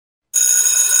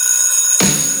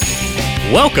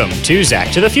Welcome to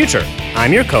Zach to the Future.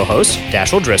 I'm your co-host,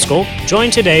 Dashiell Driscoll,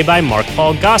 joined today by Mark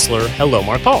Paul Gosselaar. Hello,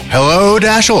 Mark Paul. Hello,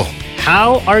 Dashiell.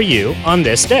 How are you on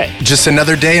this day? Just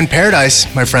another day in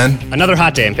paradise, my friend. Another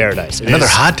hot day in paradise. Another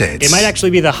hot day. It might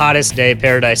actually be the hottest day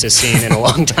paradise has seen in a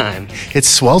long time. It's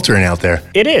sweltering out there.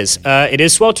 It is. It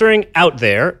is sweltering out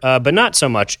there, but not so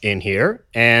much in here.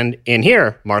 And in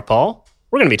here, Mark Paul,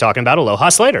 we're going to be talking about Aloha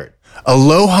Slater.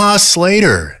 Aloha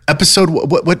Slater. Episode,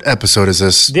 what episode is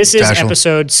this? This is Dashiell?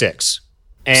 episode 6.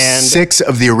 And 6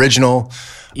 of the original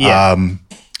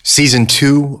season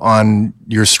 2 on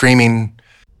your streaming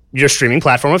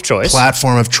platform of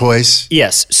choice.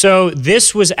 Yes. So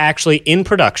this was actually in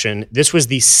production. This was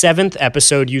the 7th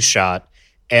episode you shot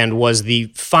and was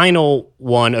the final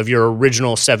one of your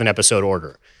original 7-episode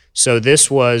order. So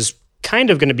this was kind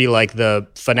of going to be like the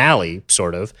finale,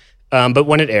 sort of. But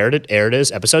when it aired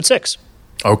as episode 6.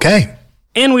 Okay.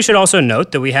 And we should also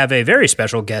note that we have a very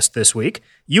special guest this week.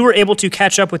 You were able to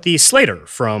catch up with the Slater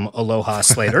from Aloha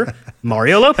Slater,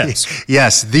 Mario Lopez.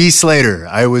 Yes, the Slater.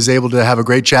 I was able to have a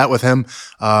great chat with him.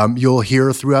 You'll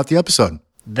hear throughout the episode.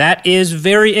 That is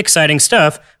very exciting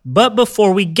stuff. But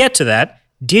before we get to that,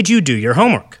 did you do your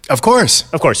homework? Of course.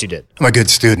 Of course you did. I'm a good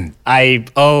student.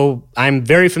 I'm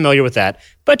very familiar with that.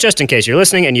 But just in case you're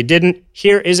listening and you didn't,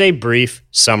 here is a brief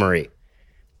summary.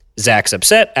 Zach's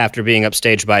upset after being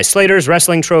upstaged by Slater's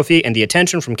wrestling trophy and the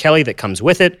attention from Kelly that comes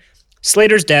with it.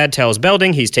 Slater's dad tells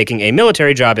Belding he's taking a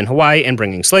military job in Hawaii and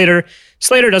bringing Slater.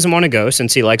 Slater doesn't want to go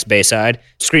since he likes Bayside.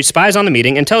 Screech spies on the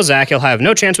meeting and tells Zach he'll have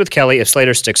no chance with Kelly if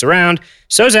Slater sticks around.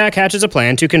 So Zach hatches a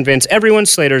plan to convince everyone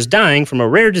Slater's dying from a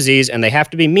rare disease and they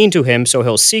have to be mean to him so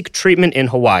he'll seek treatment in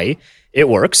Hawaii. It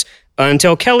works.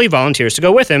 Until Kelly volunteers to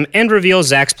go with him and reveals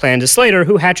Zach's plan to Slater,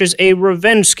 who hatches a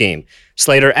revenge scheme.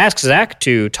 Slater asks Zach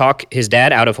to talk his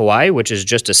dad out of Hawaii, which is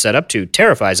just a setup to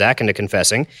terrify Zach into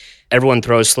confessing. Everyone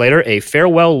throws Slater a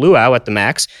farewell luau at the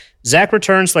max. Zach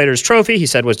returns Slater's trophy he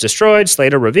said was destroyed.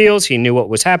 Slater reveals he knew what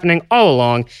was happening all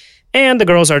along, and the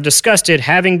girls are disgusted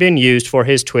having been used for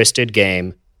his twisted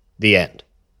game. The end.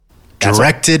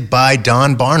 Directed by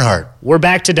Don Barnhart. We're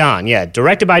back to Don,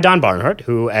 directed by Don Barnhart,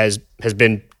 who has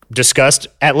been discussed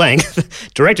at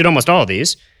length, directed almost all of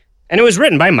these, and it was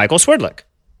written by Michael Swerdlick.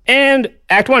 And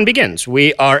Act 1 begins.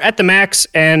 We are at the max,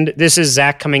 and this is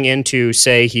Zach coming in to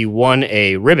say he won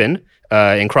a ribbon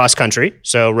in cross country,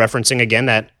 so referencing again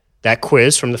that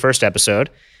quiz from the first episode.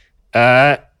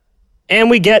 And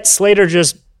we get Slater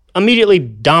just immediately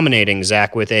dominating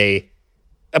Zach with a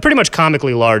pretty much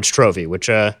comically large trophy, which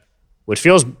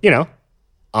feels,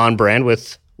 on brand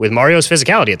with Mario's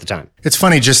physicality at the time. It's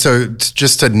funny, just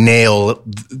to nail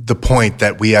the point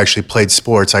that we actually played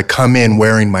sports, I come in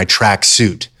wearing my track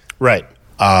suit. Right.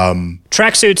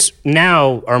 Tracksuits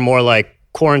now are more like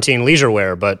quarantine leisure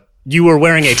wear, but you were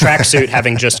wearing a tracksuit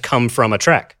having just come from a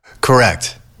track.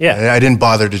 Correct. Yeah. I didn't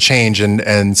bother to change,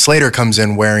 and Slater comes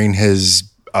in wearing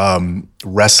his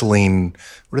wrestling,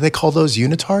 what do they call those,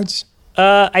 unitards?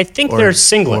 I think they're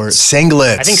singlets.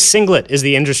 Singlets. I think singlet is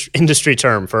the industry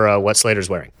term for what Slater's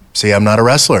wearing. See, I'm not a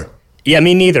wrestler. Yeah,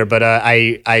 me neither, but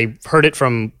I heard it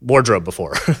from wardrobe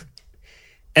before.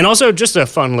 And also, just a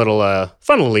fun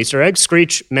little Easter egg.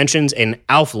 Screech mentions an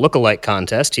Alf lookalike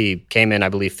contest. He came in, I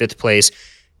believe, 5th place.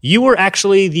 You were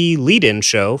actually the lead-in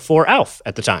show for Alf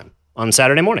at the time on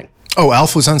Saturday morning. Oh,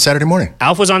 Alf was on Saturday morning.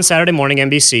 Alf was on Saturday morning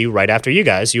NBC right after you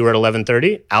guys. You were at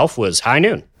 11:30. Alf was high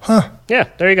noon. Huh. Yeah,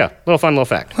 there you go. Little fun little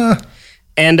fact. Huh.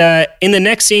 And in the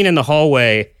next scene in the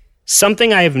hallway,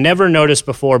 something I have never noticed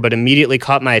before but immediately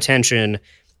caught my attention.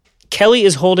 Kelly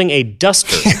is holding a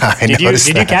duster. Yeah, I noticed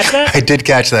Did you catch that? I did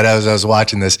catch that as I was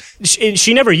watching this.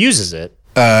 She never uses it.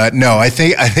 No, I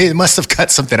think it must have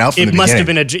cut something out from the beginning.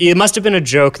 It must have been a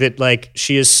joke that like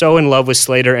she is so in love with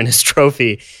Slater and his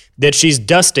trophy that she's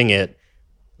dusting it.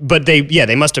 But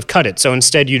they must have cut it. So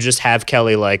instead you just have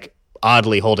Kelly like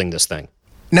oddly holding this thing.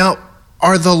 Now,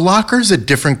 are the lockers a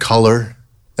different color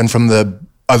than from the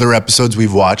other episodes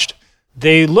we've watched?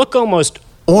 They look almost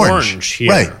orange here.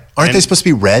 Right. Aren't they supposed to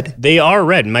be red? They are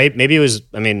red. Maybe it was,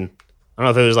 I don't know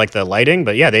if it was like the lighting,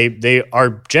 but yeah, they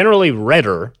are generally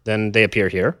redder than they appear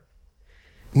here.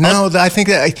 No, I think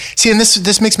that, and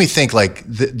this makes me think like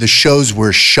the shows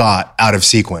were shot out of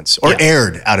sequence or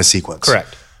aired out of sequence.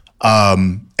 Correct.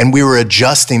 And we were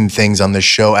adjusting things on this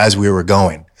show as we were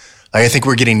going. Like, I think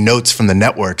we're getting notes from the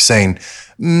network saying,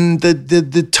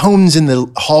 the tones in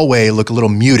the hallway look a little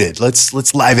muted.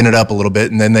 Let's liven it up a little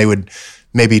bit. And then they would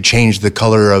maybe change the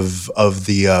color of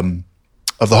the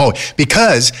hallway,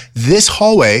 because this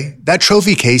hallway, that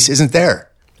trophy case isn't there.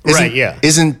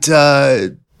 Isn't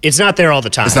It's not there all the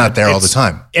time. It's not there all the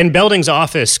time. And Belding's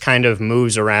office kind of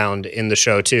moves around in the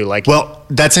show too. Like, well,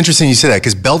 that's interesting you say that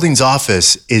because Belding's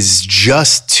office is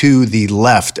just to the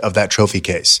left of that trophy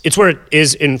case. It's where it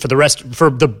is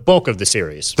for the bulk of the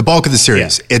series. The bulk of the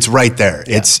series, it's right there.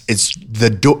 Yeah. It's the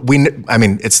door.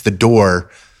 It's the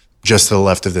door just to the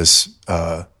left of this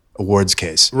awards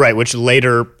case. Right, which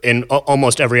later in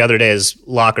almost every other day is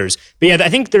lockers. But yeah, I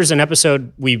think there's an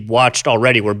episode we watched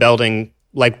already where Belding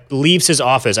leaves his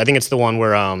office. I think it's the one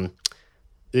where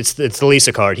it's the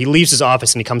Lisa card. He leaves his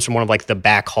office and he comes from one of the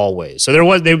back hallways. So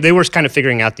they were kind of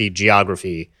figuring out the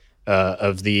geography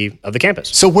of the campus.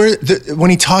 So when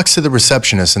he talks to the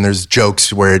receptionist and there's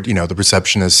jokes where the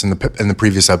receptionist in the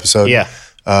previous episode,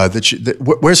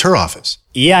 where's her office?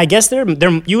 Yeah, I guess there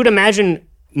you would imagine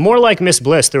more like Miss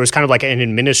Bliss. There was kind of like an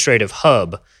administrative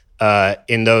hub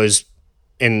in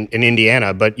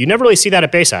Indiana, but you never really see that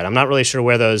at Bayside. I'm not really sure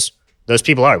where those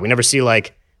people are. We never see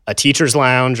a teacher's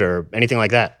lounge or anything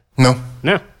like that. No.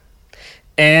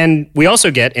 And we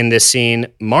also get in this scene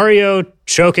Mario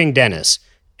choking Dennis.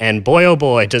 And boy, oh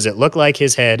boy, does it look like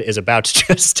his head is about to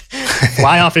just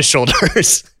fly off his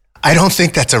shoulders. I don't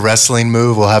think that's a wrestling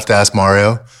move. We'll have to ask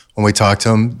Mario when we talk to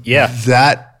him. Yeah.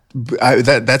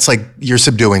 That's like you're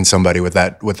subduing somebody with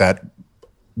that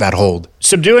hold.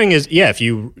 Subduing is, if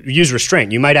you use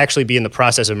restraint, you might actually be in the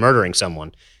process of murdering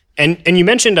someone. And you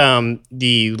mentioned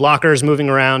the lockers moving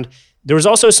around. There was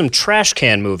also some trash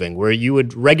can moving where you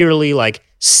would regularly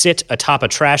sit atop a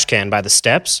trash can by the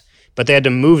steps, but they had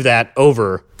to move that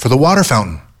over. For the water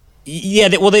fountain. Yeah,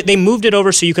 they moved it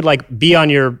over so you could be on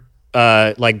your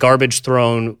garbage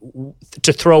thrown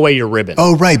to throw away your ribbon.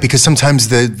 Oh, right, because sometimes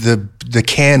the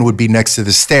can would be next to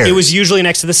the stairs. It was usually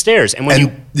next to the stairs. And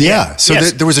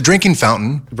there was a drinking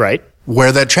fountain. Right.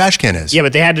 Where that trash can is. Yeah,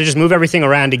 but they had to just move everything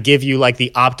around to give you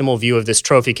the optimal view of this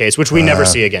trophy case, which we never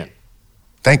see again.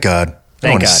 Thank God. I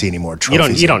don't want to see any more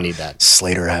trophies. You don't need that.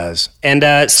 Slater has. And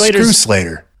Slater's... Screw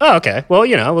Slater. Oh, okay. Well,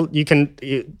 you can...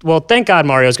 thank God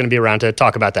Mario's going to be around to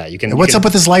talk about that. What's up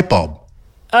with this light bulb?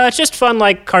 It's just fun,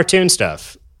 cartoon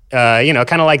stuff. Kind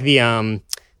of like the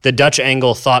Dutch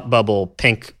angle thought bubble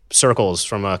pink circles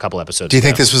from a couple episodes ago. Do you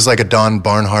think this was a Don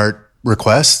Barnhart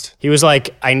request? He was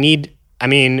like,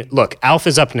 look, Alf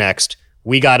is up next.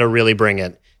 We got to really bring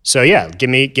it. So yeah, give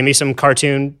me some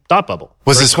cartoon thought bubble.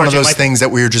 Was this one of those things that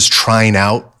we were just trying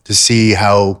out to see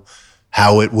how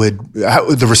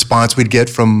the response we'd get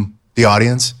from the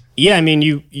audience? Yeah,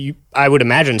 I would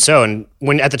imagine so. And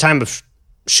when at the time of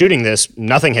shooting this,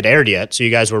 nothing had aired yet, so you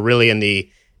guys were really in the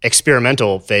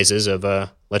experimental phases of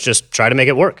let's just try to make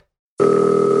it work.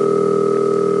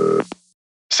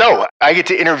 So I get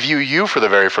to interview you for the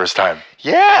very first time.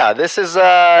 Yeah, this is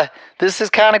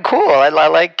kind of cool. I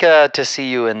like to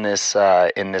see you in this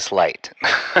light.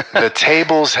 The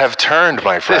tables have turned,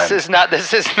 my friend. This is not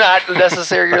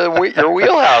necessarily your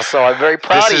wheelhouse. So I'm very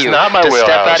proud of you. This is not my wheelhouse.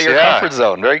 Step out of your comfort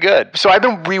zone. Very good. So I've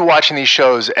been rewatching these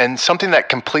shows, and something that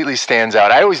completely stands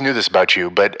out. I always knew this about you,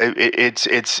 but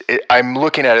I'm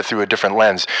looking at it through a different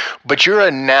lens. But you're a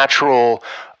natural.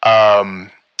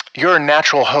 You're a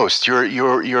natural host.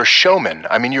 You're a showman.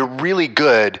 You're really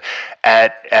good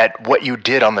at what you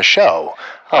did on the show.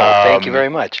 Oh, thank you very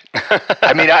much.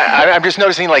 I'm just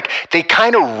noticing they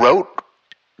kind of wrote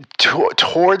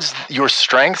towards your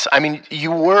strengths.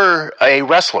 You were a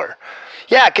wrestler.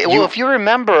 Yeah. Well, if you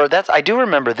remember, I do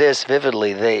remember this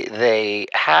vividly. They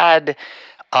had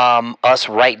us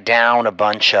write down a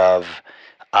bunch of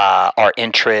our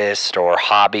interests or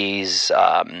hobbies,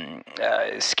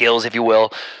 skills, if you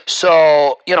will.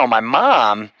 So, my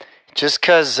mom, just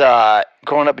because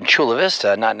growing up in Chula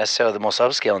Vista, not necessarily the most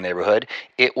upscale neighborhood,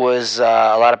 it was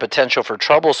a lot of potential for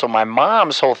trouble. So my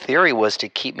mom's whole theory was to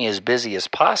keep me as busy as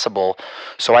possible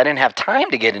so I didn't have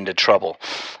time to get into trouble.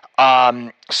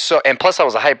 And plus I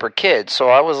was a hyper kid, so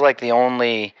I was the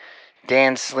only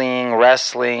dancing,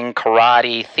 wrestling,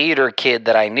 karate, theater kid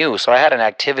that I knew. So I had an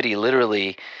activity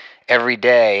literally every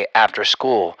day after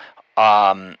school.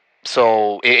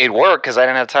 So it worked because I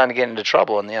didn't have time to get into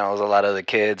trouble. And, there was a lot of the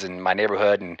kids in my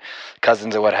neighborhood and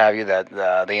cousins and what have you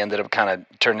that they ended up kind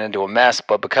of turning into a mess.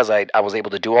 But because I was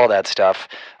able to do all that stuff,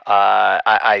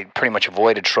 I pretty much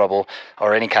avoided trouble,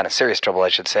 or any kind of serious trouble, I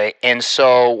should say. And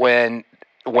so when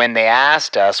they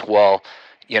asked us,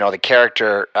 the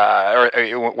character, or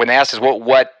when they asked us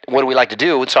what do we like to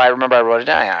do, so I remember I wrote it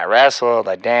down. I wrestled,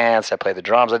 I danced, I played the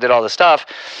drums, I did all this stuff,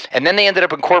 and then they ended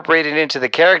up incorporating it into the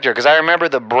character, because I remember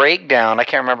the breakdown. I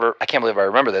can't believe I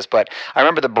remember this, but I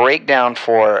remember the breakdown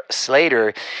for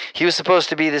Slater. He was supposed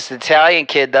to be this Italian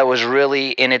kid that was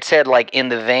really, in its head, in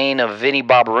the vein of Vinnie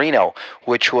Barbarino,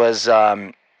 which was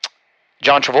John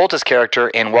Travolta's character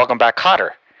in Welcome Back,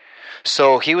 Kotter.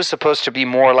 So he was supposed to be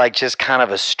more like just kind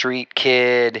of a street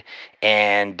kid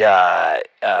and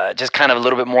just kind of a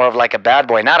little bit more of like a bad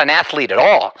boy, not an athlete at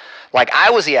all. Like I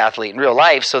was the athlete in real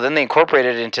life, so then they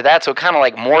incorporated it into that, so it kind of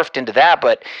like morphed into that.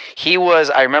 But he was,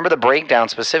 I remember the breakdown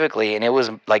specifically, and it was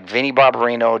like Vinnie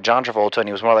Barbarino, John Travolta, and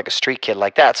he was more like a street kid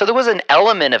like that. So there was an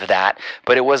element of that,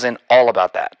 but it wasn't all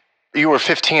about that. You were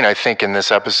 15, I think, in this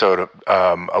episode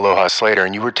of Aloha Slater,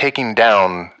 and you were taking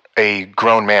down a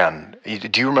grown man.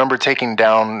 Do you remember taking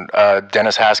down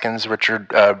Dennis Haskins,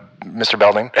 Mr.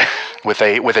 Belding, with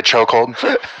a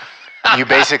chokehold? You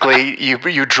basically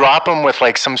you drop him with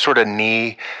like some sort of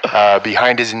knee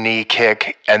behind his knee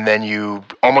kick, and then you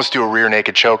almost do a rear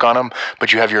naked choke on him.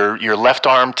 But you have your left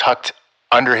arm tucked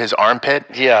under his armpit,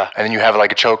 and then you have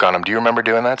like a choke on him. Do you remember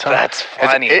doing that, Tom? That's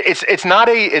funny. It's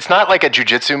not like a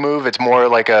jiu-jitsu move. It's more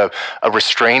like a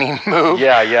restraining move.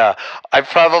 Yeah. I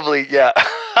probably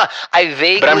I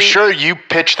vaguely. But I'm sure you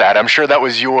pitched that. I'm sure that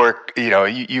was your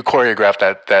you choreographed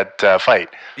that fight.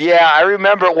 Yeah, I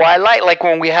remember. Well, I like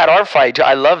when we had our fight.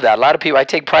 I love that. A lot of people. I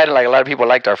take pride in like a lot of people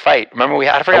liked our fight. Remember we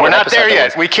had. I forgot. We're not there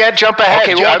yet. We can't jump ahead.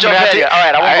 Okay, we won't jump ahead yet. All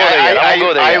right, I won't go there yet. I won't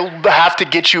go there yet. I have to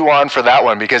get you on for that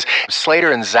one because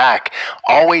Slater and Zach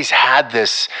always had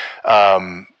this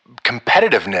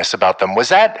competitiveness about them. Was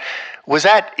that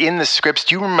in the scripts?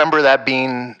 Do you remember that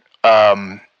being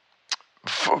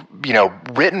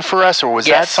written for us, or was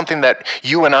that something that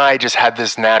you and I just had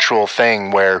this natural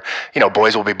thing where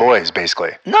boys will be boys,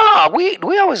 basically? No,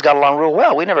 we always got along real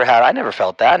well. I never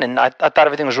felt that, and I thought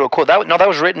everything was real cool. That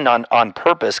was written on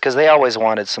purpose because they always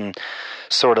wanted some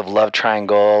sort of love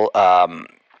triangle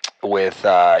with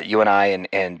you and I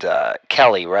and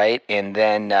Kelly, right? And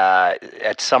then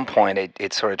at some point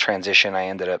it sort of transitioned. I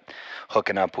ended up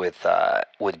hooking up with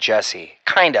Jessie.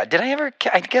 Kinda. Did I ever?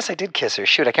 I guess I did kiss her.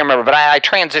 Shoot, I can't remember. But I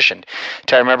transitioned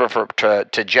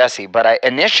to Jessie. But I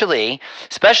initially,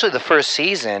 especially the first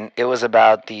season, it was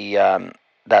about the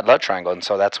that love triangle, and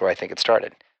so that's where I think it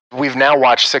started. We've now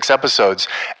watched 6 episodes,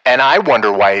 and I wonder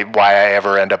why I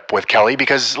ever end up with Kelly,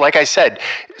 because like I said,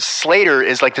 Slater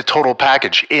is like the total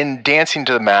package. In Dancing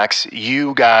to the Max,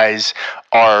 you guys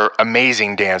are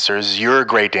amazing dancers. You're a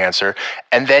great dancer.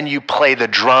 And then you play the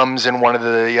drums in one of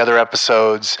the other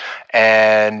episodes,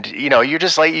 and you're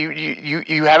just like,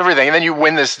 you have everything. And then you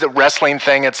win the wrestling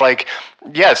thing. It's like,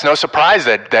 yeah, it's no surprise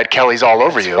that Kelly's all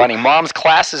over you. Funny. Mom's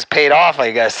classes paid off,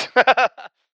 I guess.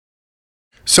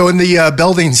 So in the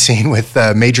Belding scene with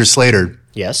Major Slater,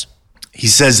 yes, he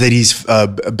says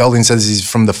that Belding says he's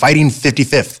from the Fighting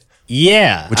 55th.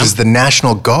 Yeah. Which is the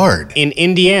National Guard. In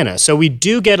Indiana. So we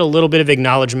do get a little bit of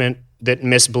acknowledgement that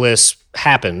Miss Bliss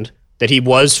happened, that he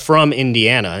was from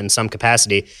Indiana in some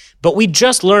capacity. But we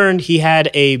just learned he had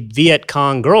a Viet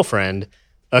Cong girlfriend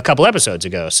a couple episodes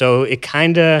ago. So it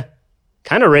kind of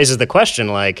raises the question,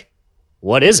 like,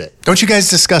 what is it? Don't you guys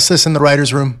discuss this in the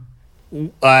writer's room?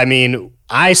 I mean,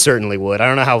 I certainly would. I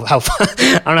don't know how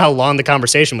I don't know how long the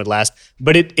conversation would last,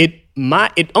 but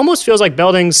it almost feels like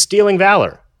Belding's stealing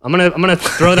valor. I'm gonna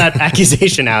throw that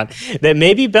accusation out that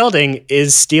maybe Belding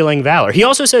is stealing valor. He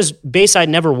also says Bayside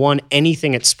never won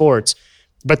anything at sports,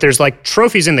 but there's like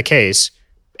trophies in the case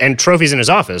and trophies in his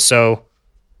office. So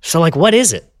like, what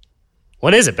is it?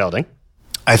 What is it, Belding?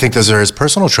 I think those are his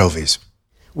personal trophies.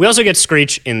 We also get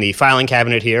Screech in the filing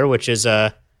cabinet here, which is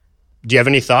do you have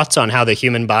any thoughts on how the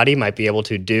human body might be able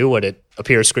to do what it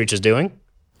appears Screech is doing?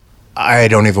 I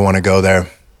don't even want to go there.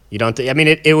 You don't think? I mean,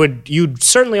 it would. You'd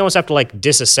certainly almost have to like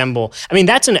disassemble. I mean,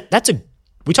 that's a.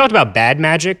 We talked about bad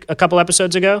magic a couple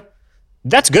episodes ago.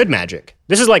 That's good magic.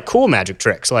 This is like cool magic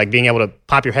tricks, like being able to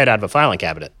pop your head out of a filing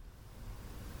cabinet.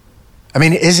 I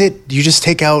mean, is it you just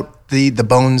take out the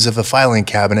bones of a filing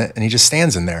cabinet and he just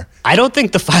stands in there? I don't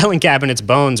think the filing cabinet's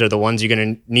bones are the ones you're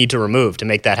going to need to remove to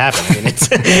make that happen. I mean,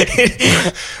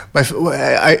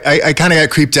 I kind of got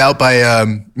creeped out by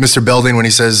Mr. Belding when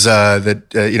he says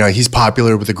that he's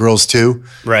popular with the girls too.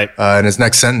 Right. And his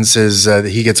next sentence is that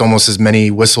he gets almost as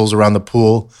many whistles around the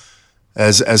pool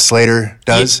as Slater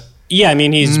does. Yeah, I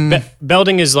mean,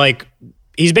 Belding is like,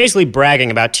 he's basically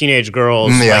bragging about teenage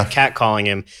girls like catcalling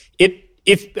him.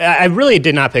 If I really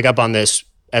did not pick up on this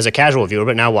as a casual viewer,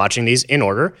 but now watching these in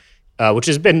order, which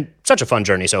has been such a fun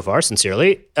journey so far,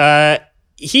 sincerely,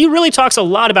 he really talks a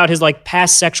lot about his like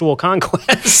past sexual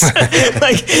conquests.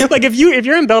 like if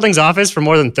you're in Belding's office for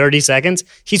more than 30 seconds,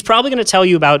 he's probably going to tell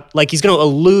you about, like, he's going to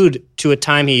allude to a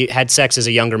time he had sex as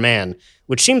a younger man,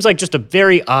 which seems like just a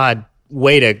very odd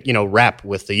way to, rap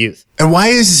with the youth. And why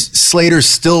is Slater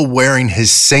still wearing his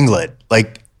singlet?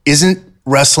 Like, isn't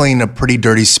wrestling a pretty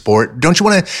dirty sport? Don't you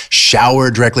want to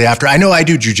shower directly after? I know I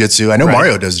do jiu-jitsu. I know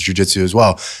Mario does jiu-jitsu as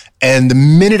well. And the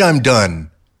minute I'm done,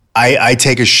 I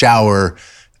take a shower.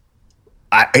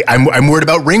 I'm worried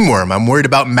about ringworm. I'm worried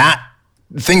about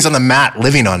things on the mat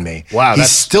living on me. Wow, he's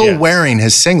still wearing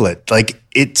his singlet. Like,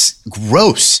 it's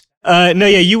gross.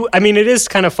 It is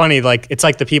kind of funny. Like, it's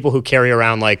like the people who carry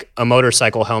around like a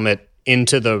motorcycle helmet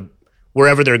into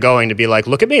wherever they're going to be like,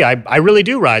 look at me, I really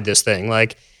do ride this thing.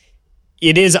 Like,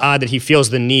 it is odd that he feels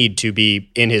the need to be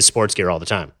in his sports gear all the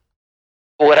time.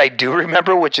 What I do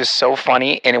remember, which is so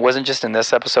funny, and it wasn't just in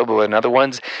this episode, but in other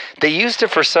ones, they used to,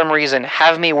 for some reason,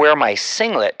 have me wear my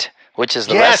singlet, which is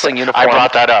the wrestling uniform. I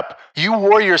brought that up. You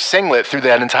wore your singlet through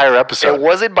that entire episode. It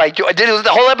wasn't by choice. It was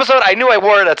the whole episode. I knew I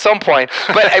wore it at some point,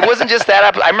 but it wasn't just that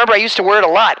episode. I remember I used to wear it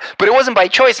a lot, but it wasn't by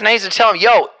choice, and I used to tell him,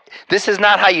 yo, this is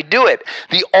not how you do it.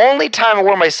 The only time I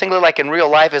wore my singlet, like in real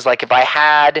life, is like if I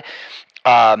had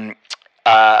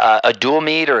a dual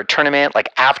meet or a tournament, like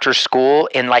after school,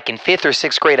 in 5th or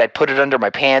 6th grade, I'd put it under my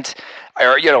pants,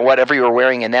 or whatever you were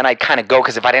wearing, and then I'd kind of go,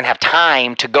 because if I didn't have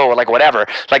time to go, or like whatever,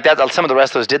 like that, some of the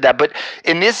wrestlers did that. But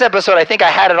in this episode, I think I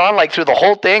had it on like through the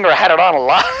whole thing, or I had it on a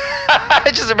lot. I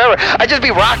just remember I'd just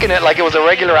be rocking it like it was a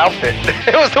regular outfit.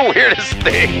 It was the weirdest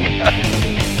thing.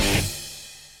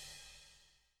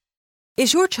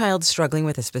 Is your child struggling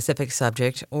with a specific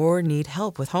subject or need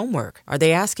help with homework? Are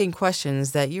they asking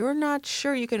questions that you're not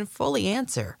sure you can fully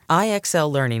answer?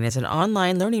 IXL Learning is an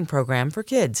online learning program for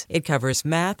kids. It covers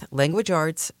math, language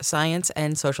arts, science,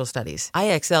 and social studies.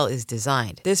 IXL is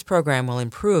designed. This program will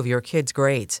improve your kids'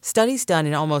 grades. Studies done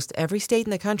in almost every state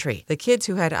in the country. The kids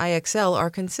who had IXL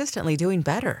are consistently doing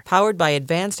better. Powered by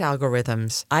advanced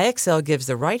algorithms, IXL gives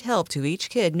the right help to each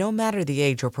kid no matter the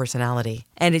age or personality.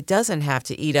 And it doesn't have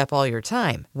to eat up all your time.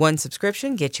 One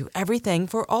subscription gets you everything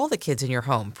for all the kids in your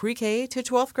home, pre-K to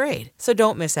 12th grade. So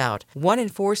don't miss out. 1 in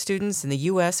 4 students in the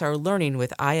U.S. are learning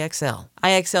with IXL.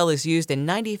 IXL is used in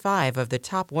 95 of the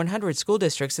top 100 school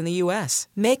districts in the U.S.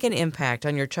 Make an impact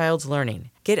on your child's learning.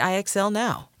 Get IXL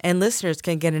now. And listeners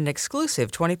can get an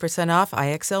exclusive 20% off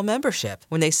IXL membership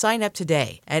when they sign up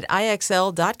today at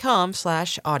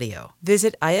IXL.com/audio.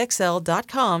 Visit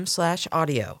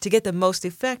IXL.com/audio to get the most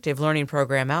effective learning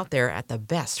program out there at the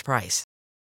best price.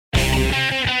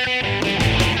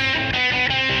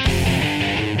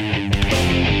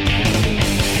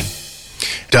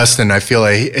 Dustin, I feel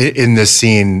like in this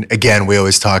scene, again, we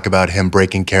always talk about him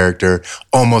breaking character,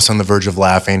 almost on the verge of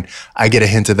laughing. I get a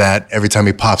hint of that every time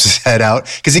he pops his head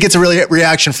out, because he gets a real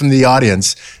reaction from the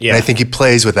audience. Yeah. And I think he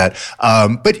plays with that.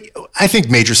 But I think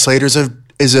Major Slater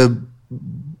is a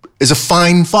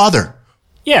fine father.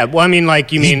 Yeah, well, I mean,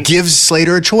 He gives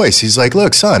Slater a choice. He's like,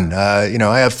 look, son, I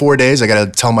have 4 days. I got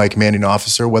to tell my commanding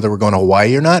officer whether we're going to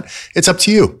Hawaii or not. It's up to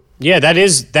you. Yeah, that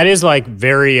is like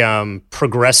very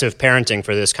progressive parenting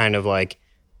for this kind of like,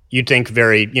 you'd think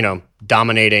very,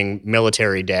 dominating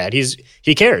military dad.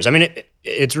 He cares. I mean,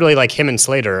 it's really like him and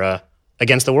Slater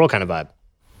against the world kind of vibe.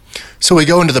 So we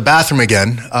go into the bathroom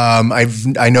again.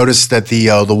 I noticed that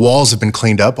the walls have been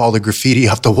cleaned up. All the graffiti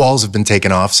off the walls have been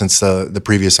taken off since the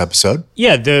previous episode.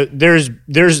 Yeah, there's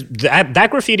that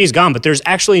graffiti's gone, but there's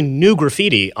actually new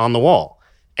graffiti on the wall.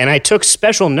 And I took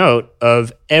special note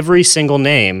of every single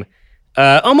name,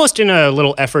 almost in a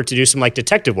little effort to do some like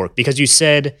detective work, because you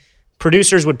said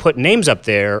producers would put names up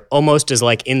there almost as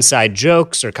like inside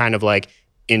jokes or kind of like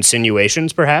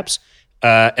insinuations, perhaps.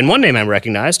 And one name I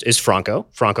recognized is Franco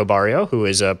Barrio, who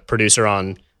is a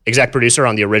exec producer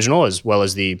on the original as well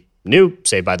as the new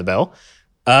Saved by the Bell.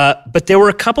 But there were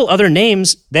a couple other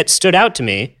names that stood out to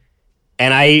me,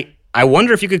 and I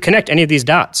wonder if you could connect any of these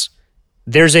dots.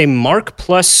 There's a Mark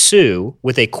plus Sue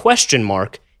with a question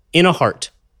mark in a heart.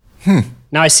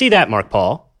 Now I see that, Mark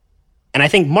Paul, and I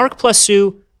think Mark plus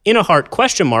Sue in a heart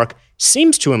question mark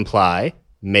seems to imply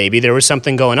maybe there was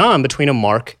something going on between a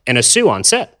Mark and a Sue on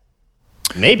set.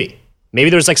 Maybe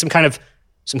there's like some kind of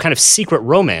secret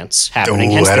romance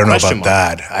happening. I don't know about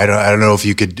that. I don't know if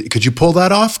you could you pull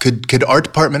that off? Could art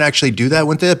department actually do that?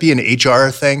 Wouldn't that be an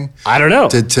HR thing? I don't know.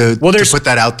 To put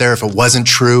that out there if it wasn't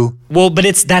true. Well, but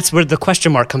that's where the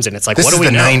question mark comes in. It's like, what do we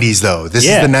know? This is the 90s though. This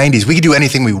is the 90s. We could do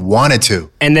anything we wanted to.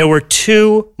 And there were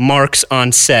 2 Marks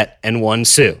on set and 1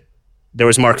 Sue. There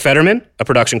was Mark Fetterman, a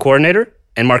production coordinator,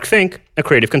 and Mark Fink, a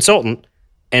creative consultant.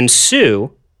 And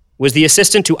Sue was the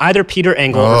assistant to either Peter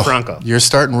Engel or Franco. You're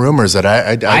starting rumors that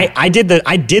I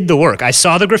did the work. I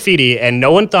saw the graffiti, and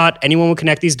no one thought anyone would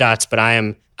connect these dots, but I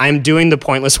am doing the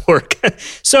pointless work.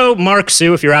 So, Mark,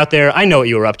 Sue, if you're out there, I know what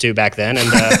you were up to back then, and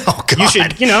you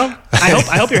should,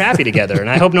 I hope you're happy together, and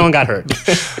I hope no one got hurt.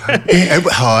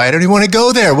 I don't even want to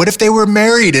go there. What if they were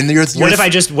married and their kids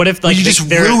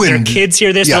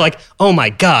hear this? Yeah. They're like, oh my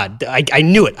God, I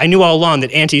knew it. I knew all along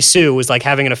that Auntie Sue was like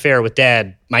having an affair with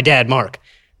my dad, Mark.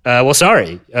 Well,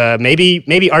 sorry.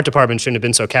 Maybe art department shouldn't have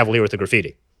been so cavalier with the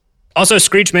graffiti. Also,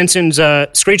 Screech mentions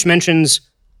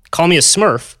 "Call Me a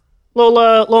Smurf."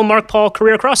 Little Mark Paul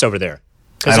career crossover there.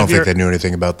 I don't think they knew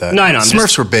anything about that. No, I know.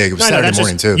 Smurfs were big. It was Saturday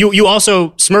morning, too. You also,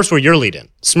 Smurfs were your lead-in.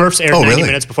 Smurfs aired 90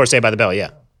 minutes before Saved by the Bell, yeah.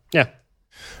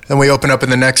 Then we open up in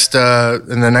the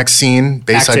next scene,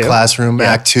 Bayside Classroom,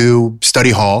 Act 2,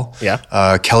 study hall.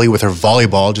 Yeah. Kelly with her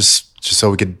volleyball, just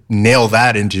so we could nail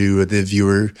that into the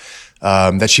viewer,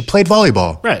 that she played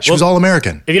volleyball. Right. She was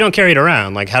All-American. If you don't carry it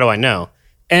around, like, how do I know?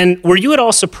 And were you at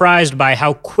all surprised by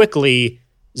how quickly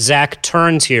Zach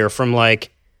turns here from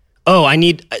like,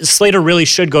 Slater really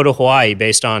should go to Hawaii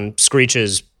based on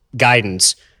Screech's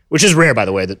guidance, which is rare, by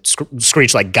the way, that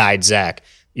Screech like guides Zach,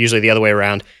 usually the other way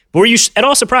around. But were you at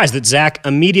all surprised that Zach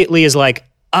immediately is like,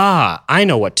 I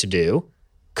know what to do.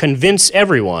 Convince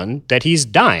everyone that he's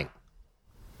dying.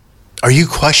 Are you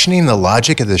questioning the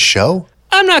logic of the show?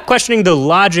 I'm not questioning the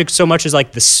logic so much as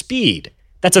like the speed.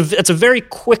 That's a very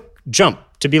quick jump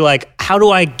to be like, how do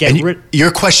I get rid?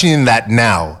 You're questioning that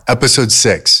now, episode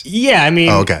 6. Yeah, I mean,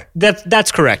 okay.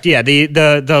 That's correct. Yeah,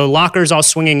 the lockers all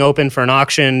swinging open for an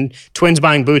auction, twins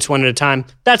buying boots one at a time.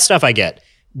 That stuff I get.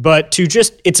 But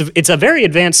it's a very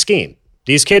advanced scheme.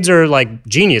 These kids are like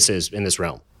geniuses in this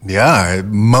realm. Yeah,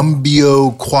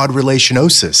 mumbio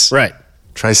quadrilationosis. Right.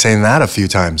 Try saying that a few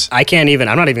times. I'm not even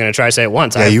going to try to say it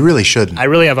once. Yeah, you really shouldn't. I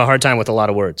really have a hard time with a lot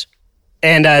of words.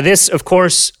 And this, of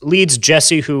course, leads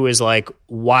Jesse, who is like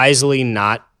wisely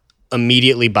not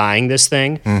immediately buying this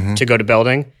thing to go to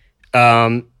Belding.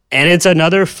 And it's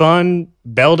another fun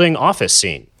Belding office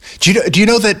scene. Do you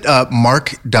know that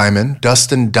Mark Diamond,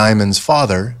 Dustin Diamond's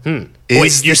father, is...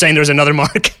 Wait, you're saying there's another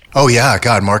Mark? Oh, yeah,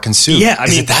 God, Mark and Sue. Yeah, I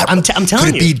mean, I'm telling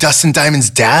you. Could it be Dustin Diamond's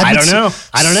dad? I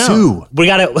don't know. Sue. We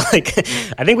got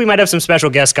to, I think we might have some special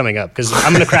guests coming up because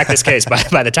I'm going to crack this case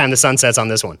by the time the sun sets on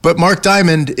this one. But Mark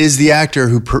Diamond is the actor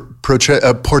who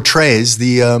portrays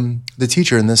the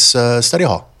teacher in this study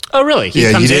hall. Oh, really?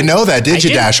 Yeah, you didn't know that, did you,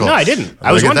 Dashel? No, I didn't.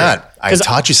 I was wondering. Look at that. I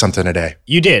taught you something today.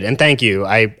 You did, and thank you.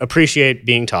 I appreciate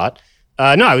being taught.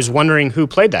 No, I was wondering who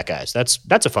played that guy.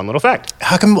 That's a fun little fact.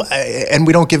 How come, and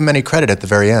we don't give him any credit at the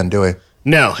very end, do we?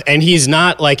 No, and he's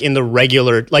not like in the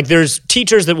regular, like there's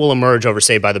teachers that will emerge over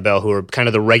Saved by the Bell who are kind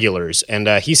of the regulars, and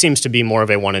he seems to be more of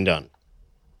a one and done.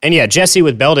 And yeah, Jesse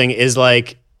with Belding is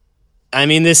like, I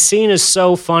mean, this scene is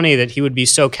so funny that he would be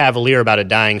so cavalier about a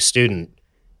dying student.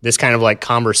 This kind of like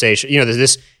conversation,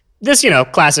 this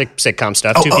classic sitcom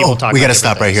stuff. Two people talking. We got to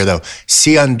stop right here though.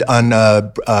 See on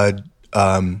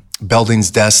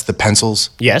Belding's desk, the pencils?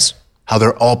 Yes. How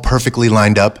they're all perfectly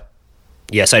lined up?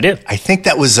 Yes, I do. I think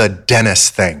that was a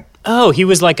Dennis thing. Oh, he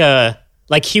was like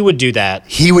he would do that.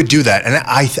 He would do that. And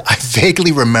I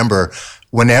vaguely remember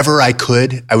whenever I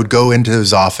could, I would go into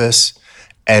his office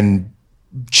and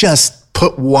just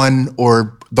put one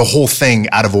or the whole thing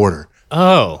out of order.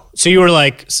 Oh, so you were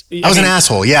like... I was an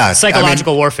asshole, yeah.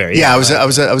 Psychological warfare. Yeah, I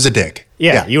was a dick.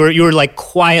 Yeah, you were like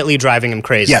quietly driving him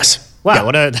crazy. Yes.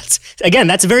 Wow, yeah.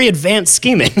 That's very advanced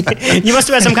scheming. You must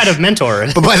have had some kind of mentor.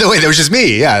 But by the way, that was just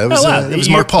me. Yeah, it was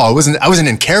Mark Paul. I wasn't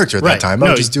in character at that time. I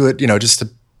would just do it, just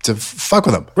to fuck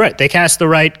with him. Right. They cast the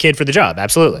right kid for the job.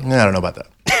 Absolutely. Yeah, I don't know about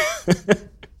that.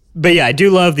 But yeah, I do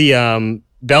love the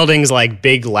Belding's like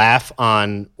big laugh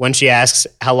on when she asks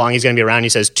how long he's going to be around. He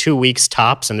says 2 weeks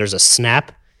tops, and there's a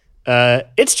snap.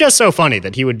 It's just so funny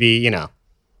that he would be,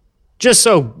 just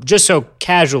so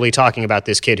casually talking about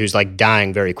this kid who's like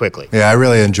dying very quickly. Yeah, I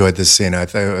really enjoyed this scene. I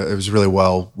think it was really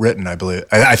well written, I believe.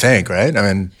 I think, right?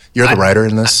 I mean, you're the writer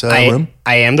in this room?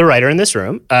 I am the writer in this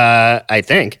room, I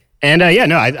think. And I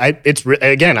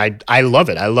love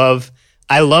it.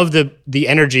 I love the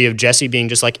energy of Jesse being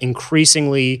just like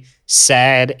increasingly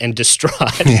sad and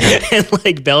distraught and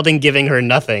like Belding giving her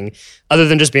nothing other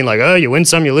than just being like, oh, you win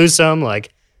some, you lose some.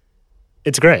 Like,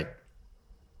 it's great.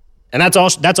 And that's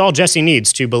all Jesse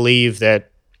needs to believe that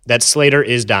Slater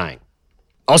is dying.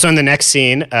 Also in the next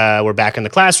scene, we're back in the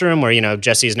classroom where,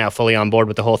 Jesse is now fully on board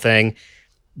with the whole thing.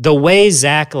 The way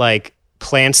Zach like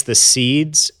plants the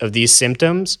seeds of these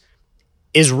symptoms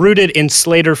is rooted in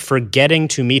Slater forgetting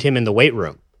to meet him in the weight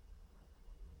room.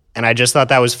 And I just thought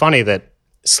that was funny that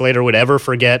Slater would ever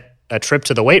forget a trip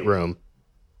to the weight room.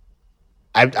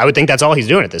 I would think that's all he's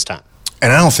doing at this time.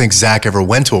 And I don't think Zach ever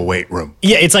went to a weight room.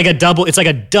 Yeah, it's like a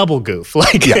double goof.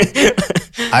 Like, yeah.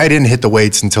 I didn't hit the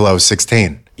weights until I was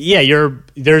 16. Yeah,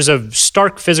 there's a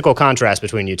stark physical contrast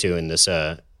between you two in these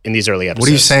early episodes. What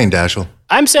are you saying, Dashel?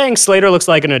 I'm saying Slater looks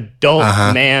like an adult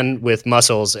man with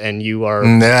muscles, and you are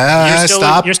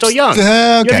stop. You're still young. Okay.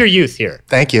 You have your youth here.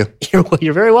 Thank you.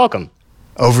 You're very welcome.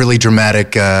 Overly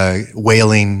dramatic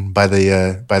wailing by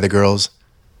the girls.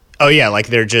 Oh yeah, like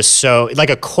they're just so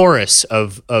like a chorus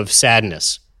of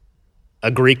sadness, a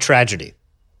Greek tragedy.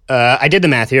 I did the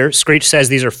math here. Screech says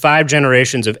these are 5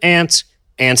 generations of ants.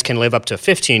 Ants can live up to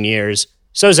 15 years.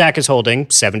 So Zach is holding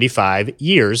 75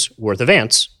 years worth of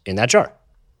ants in that jar.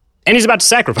 And he's about to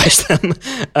sacrifice them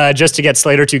just to get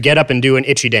Slater to get up and do an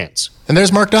itchy dance. And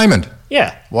there's Mark Diamond.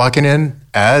 Yeah. Walking in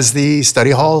as the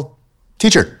study hall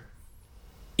teacher.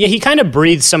 Yeah, he kind of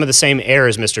breathes some of the same air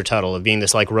as Mr. Tuttle of being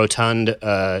this like rotund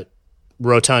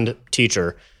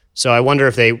teacher. So I wonder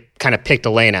if they kind of picked a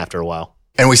lane after a while.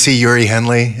 And we see Yuri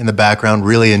Henley in the background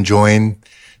really enjoying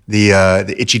the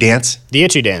itchy dance. The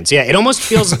itchy dance, yeah. It almost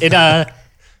feels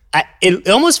it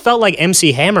almost felt like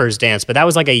MC Hammer's dance, but that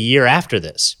was like a year after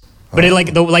this. But it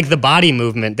like the body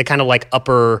movement, the kind of like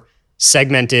upper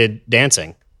segmented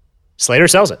dancing. Slater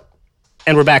sells it.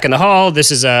 And we're back in the hall. This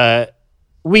is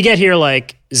we get here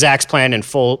like Zach's plan in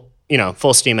full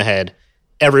steam ahead.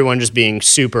 Everyone just being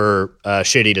super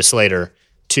shitty to Slater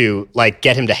to like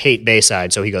get him to hate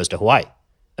Bayside, so he goes to Hawaii.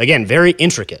 Again, very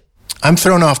intricate. I'm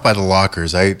thrown off by the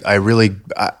lockers.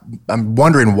 I'm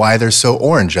wondering why they're so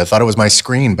orange. I thought it was my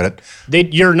screen, but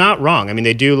you're not wrong. I mean,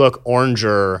 they do look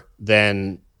oranger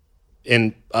than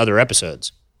in other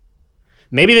episodes.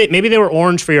 Maybe they were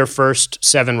orange for your first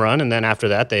 7 run, and then after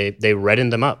that they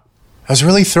reddened them up. I was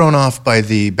really thrown off by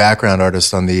the background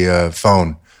artist on the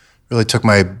phone. Really took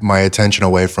my attention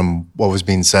away from what was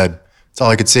being said. That's all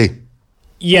I could see.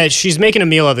 Yeah, she's making a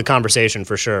meal of the conversation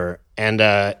for sure.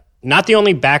 And not the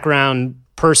only background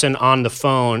person on the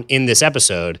phone in this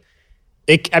episode.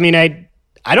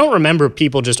 I don't remember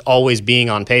people just always being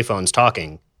on payphones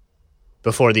talking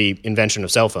before the invention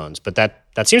of cell phones, but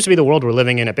that seems to be the world we're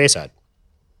living in at Bayside.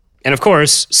 And of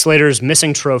course, Slater's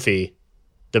missing trophy,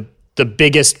 the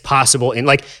biggest possible,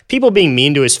 like people being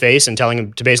mean to his face and telling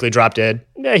him to basically drop dead,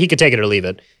 he could take it or leave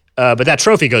it. But that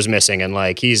trophy goes missing, and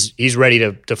like he's ready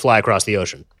to fly across the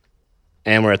ocean.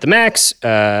 And we're at the Max,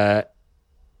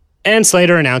 and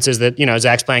Slater announces that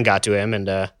Zach's plan got to him,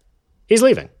 and he's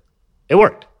leaving. It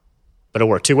worked, but it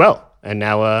worked too well. And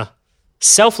now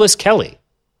selfless Kelly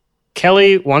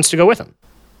wants to go with him.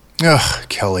 Ugh,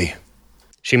 Kelly.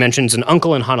 She mentions an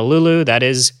uncle in Honolulu. That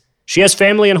is, she has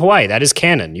family in Hawaii. That is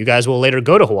canon. You guys will later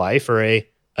go to Hawaii for a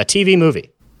TV movie.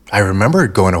 I remember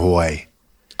going to Hawaii.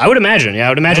 I would imagine. Yeah, I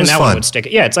would imagine that one would stick.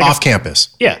 Yeah, it's like off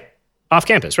campus. Yeah, off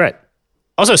campus, right.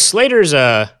 Also, Slater's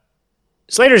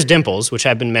dimples, which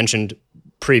have been mentioned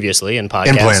previously in podcasts.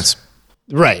 Implants.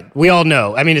 Right. We all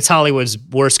know. I mean, it's Hollywood's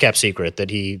worst kept secret that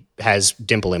he has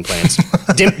dimple implants.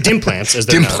 Dimplants, as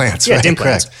they're known. Dimplants, yeah, right,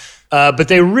 dimplants. Correct. But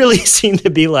they really seem to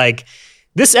be like,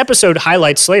 this episode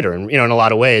highlights Slater in a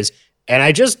lot of ways. And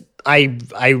I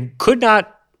could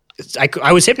not,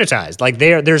 I was hypnotized. Like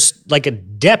there's like a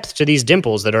depth to these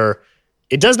dimples that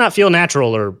it does not feel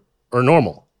natural or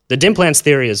normal. The dimplants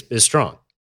theory is strong.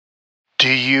 Do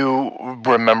you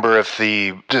remember if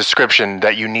the description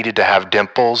that you needed to have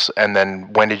dimples, and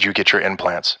then when did you get your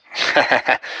implants?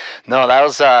 No, that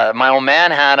was my old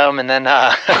man had them, and then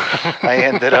I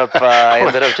ended up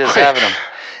just having them.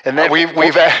 And then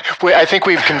I think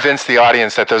we've convinced the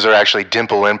audience that those are actually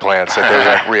dimple implants, that those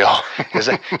aren't real.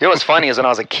 You know what's funny is when I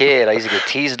was a kid, I used to get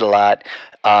teased a lot.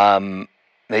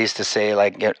 They used to say,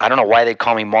 like, I don't know why they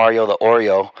call me Mario the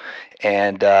Oreo.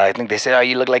 And I think they said, "Oh,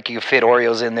 you look like you fit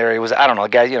Oreos in there." It was, I don't know,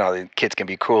 guys. The kids can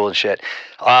be cruel and shit.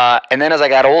 And then as I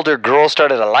got older, girls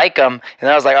started to like them, and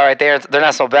I was like, "All right, they're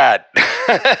not so bad."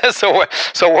 so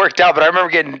it worked out. But I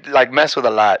remember getting like messed with a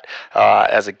lot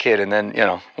as a kid. And then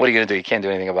what are you gonna do? You can't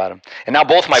do anything about them. And now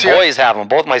both my boys have them.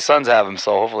 Both my sons have them.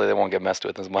 So hopefully they won't get messed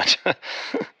with as much.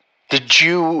 Did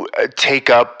you take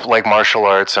up like martial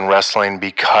arts and wrestling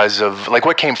because of like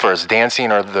what came first,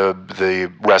 dancing or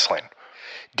the wrestling?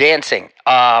 Dancing.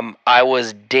 I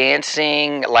was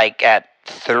dancing like at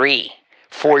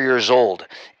 4 years old,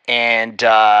 and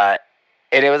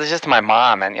it was just my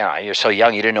mom. And you're so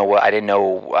young, you didn't know I didn't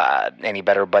know any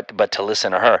better, but to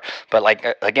listen to her. But like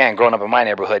again, growing up in my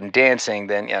neighborhood and dancing,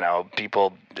 then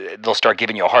people they'll start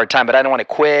giving you a hard time. But I didn't want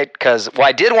to quit because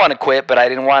I did want to quit, but I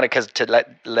didn't want to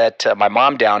let my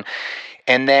mom down.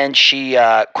 And then she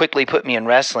quickly put me in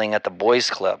wrestling at the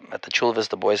boys' club, at the Chula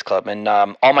Vista Boys' Club. And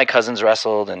all my cousins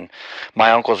wrestled and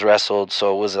my uncles wrestled,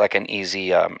 so it was like an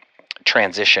easy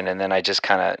transition. And then I just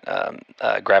kind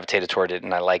of gravitated toward it,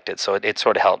 and I liked it. So it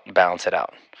sort of helped balance it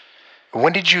out.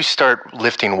 When did you start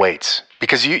lifting weights?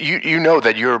 Because you know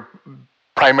that you're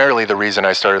primarily the reason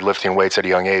I started lifting weights at a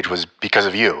young age was because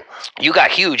of you. You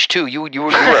got huge too. You were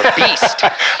a beast.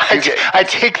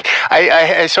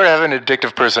 I sort of have an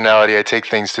addictive personality. I take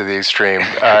things to the extreme.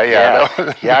 Yeah,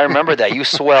 I remember that. You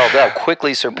swelled up,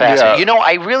 quickly surpassed me.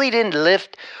 I really didn't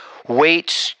lift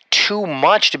weights too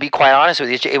much, to be quite honest with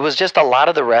you. It was just a lot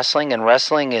of the wrestling, and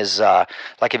wrestling is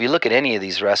like, if you look at any of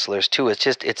these wrestlers too, it's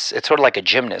sort of like a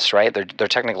gymnast, right? They're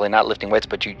technically not lifting weights,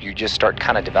 but you just start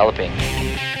kind of developing.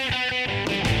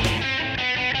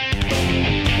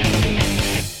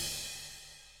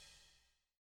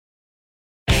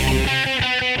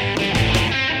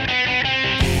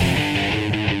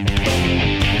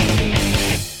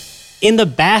 In the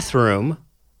bathroom,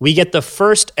 we get the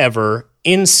first ever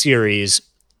in-series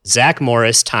Zach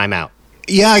Morris timeout.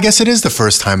 Yeah, I guess it is the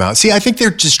first time out. See, I think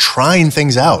they're just trying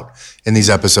things out in these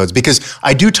episodes because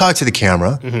I do talk to the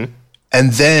camera,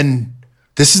 and then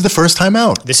this is the first time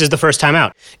out. This is the first time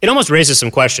out. It almost raises some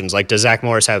questions, like, does Zach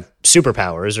Morris have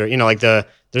superpowers? Or, like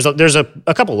there's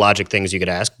a couple logic things you could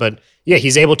ask, but yeah,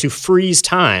 he's able to freeze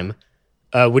time,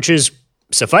 which is,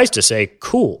 suffice to say,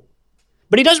 cool.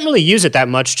 But he doesn't really use it that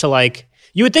much to, like,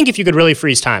 you would think if you could really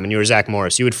freeze time and you were Zach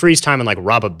Morris, you would freeze time and, like,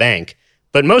 rob a bank.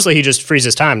 But mostly he just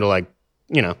freezes time to, like,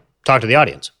 talk to the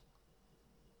audience.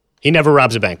 He never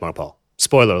robs a bank, Mark Paul.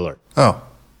 Spoiler alert. Oh.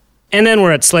 And then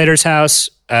we're at Slater's house.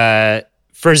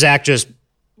 For Zach just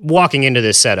walking into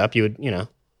this setup, you'd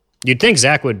think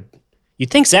Zach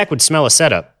would smell a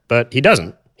setup, but he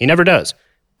doesn't. He never does.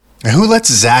 And who lets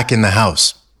Zach in the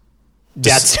house?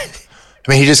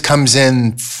 He just comes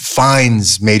in,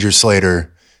 finds Major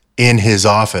Slater in his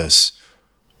office.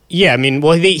 Yeah,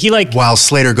 he while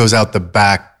Slater goes out the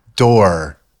back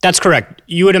door. That's correct.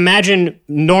 You would imagine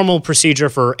normal procedure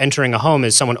for entering a home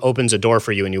is someone opens a door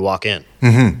for you and you walk in.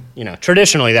 Mm-hmm.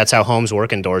 Traditionally that's how homes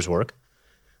work and doors work.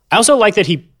 I also like that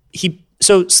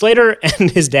so Slater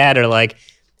and his dad are like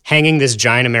hanging this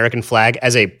giant American flag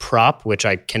as a prop, which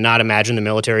I cannot imagine the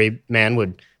military man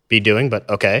would be doing, but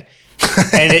okay.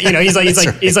 And he's like,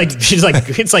 oh,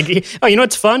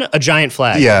 it's fun? A giant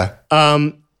flag. Yeah.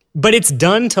 But it's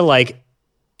done to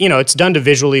it's done to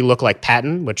visually look like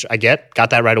Patton, which I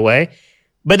got that right away.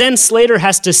 But then Slater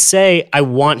has to say, I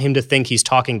want him to think he's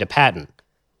talking to Patton.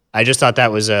 I just thought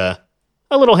that was a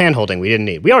little hand-holding we didn't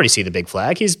need. We already see the big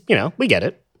flag. He's, we get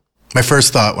it. My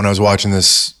first thought when I was watching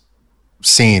this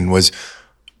scene was,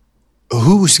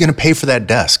 who's going to pay for that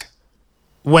desk?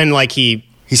 When,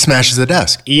 he smashes the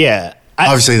desk. Yeah.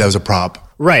 Obviously, that was a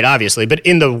prop. Right, obviously. But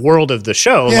in the world of the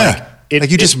show,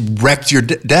 you just wrecked your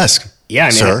desk. Yeah,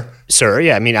 sir.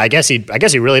 Yeah, I guess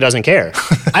he really doesn't care.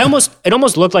 It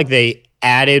almost looked like they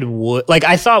added wood. Like,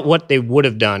 I thought what they would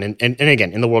have done, and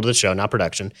again, in the world of the show, not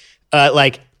production,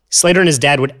 Slater and his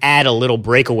dad would add a little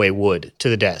breakaway wood to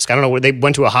the desk. I don't know, where they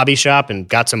went to a hobby shop and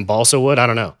got some balsa wood. I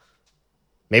don't know.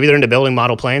 Maybe they're into building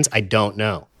model planes. I don't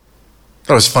know.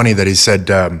 It was funny that he said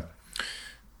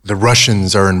the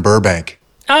Russians are in Burbank.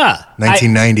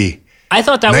 1990. I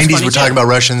thought that was funny. 90s, we're talking about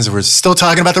Russians. We're still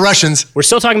talking about the Russians. We're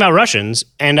still talking about Russians,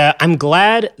 and I'm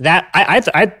glad that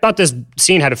I thought this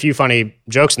scene had a few funny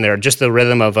jokes in there. Just the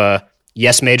rhythm of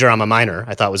 "Yes, Major, I'm a minor."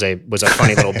 I thought was a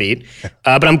funny little beat.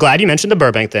 But I'm glad you mentioned the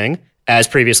Burbank thing. As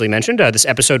previously mentioned, this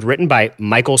episode written by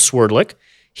Michael Swerdlick.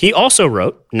 He also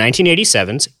wrote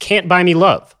 1987's "Can't Buy Me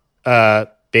Love,"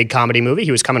 big comedy movie.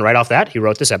 He was coming right off that. He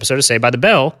wrote this episode of Saved by the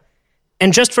Bell.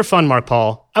 And just for fun, Mark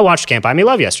Paul, I watched Can't Buy Me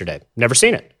Love yesterday. Never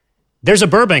seen it. There's a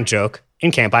Burbank joke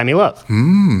in Can't Buy Me Love.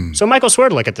 So Michael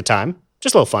Swerdlick at the time,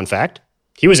 just a little fun fact,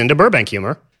 he was into Burbank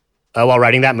humor while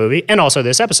writing that movie and also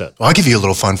this episode. Well, I'll give you a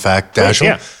little fun fact, Dashel.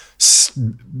 Yeah.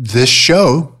 This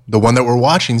show, the one that we're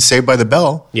watching, Saved by the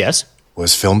Bell, yes,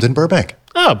 was filmed in Burbank.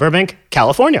 Oh, Burbank,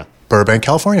 California. Burbank,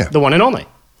 California. The one and only.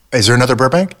 Is there another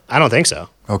Burbank? I don't think so.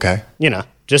 Okay.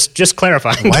 Just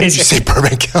clarifying. Why did you say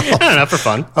Burbank, California? I don't know, for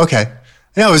fun. Okay.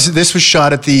 Yeah, this was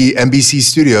shot at the NBC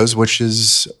studios, which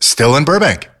is still in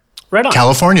Burbank. Right on.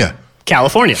 California.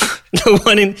 The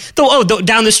one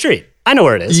down the street. I know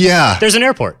where it is. Yeah. There's an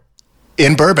airport.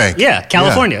 In Burbank. Yeah,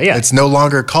 California, yeah. It's no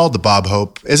longer called the Bob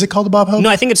Hope. Is it called the Bob Hope? No,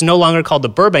 I think it's no longer called the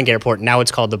Burbank Airport. Now it's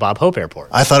called the Bob Hope Airport.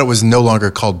 I thought it was no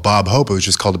longer called Bob Hope. It was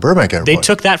just called the Burbank Airport. They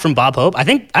took that from Bob Hope. I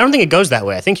don't think it goes that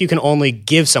way. I think you can only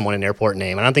give someone an airport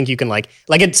name. I don't think you can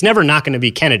it's never not going to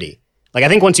be Kennedy. I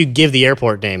think once you give the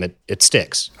airport name, it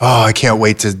sticks. Oh, I can't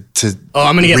wait to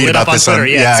I'm going to get lit up on Twitter.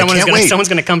 Someone's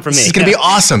going to come for me. This is going to be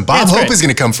awesome. Bob Hope is going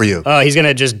to come for you. Oh, he's going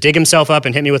to just dig himself up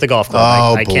and hit me with a golf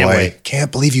club. I can't wait. Can't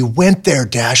believe you went there,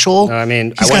 Dashel.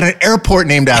 He's got an airport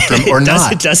named after him or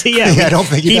not. Does he? Yeah. I don't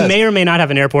think he does. He may or may not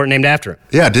have an airport named after him.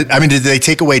 Yeah. Did they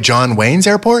take away John Wayne's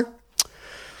airport?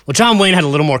 Well, John Wayne had a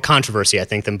little more controversy, I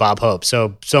think, than Bob Hope.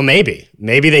 So maybe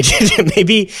they did.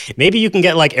 maybe you can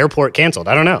get airport canceled.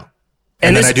 I don't know.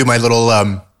 And then I do my little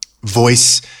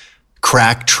voice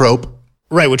crack trope.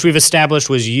 Right, which we've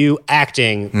established was you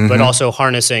acting, but also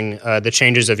harnessing the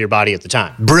changes of your body at the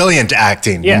time. Brilliant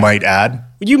acting, you might add.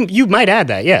 You might add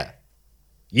that, yeah.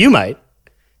 You might.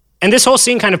 And this whole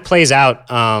scene kind of plays out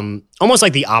almost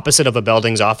like the opposite of a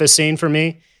Belding's office scene for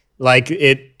me. Like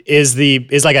it is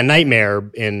like a nightmare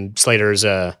in Slater's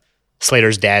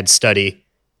dad's study,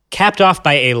 capped off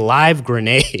by a live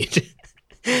grenade,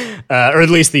 or at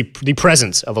least the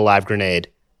presence of a live grenade,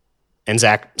 and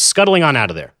Zach scuttling on out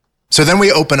of there. So then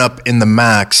we open up in the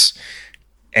Max,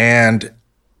 and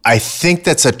I think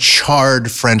that's a charred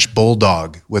French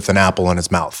bulldog with an apple in its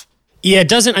mouth. Yeah, it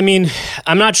doesn't, I mean,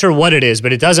 I'm not sure what it is,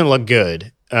 but it doesn't look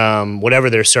good,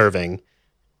 whatever they're serving.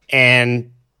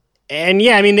 And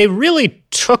yeah, I mean, they really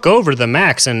took over the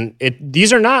Max, and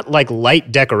these are not like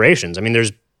light decorations. I mean,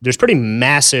 there's pretty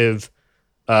massive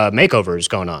makeovers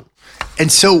going on.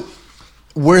 And so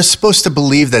we're supposed to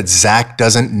believe that Zach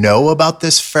doesn't know about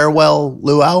this farewell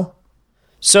luau?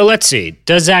 So let's see.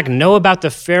 Does Zach know about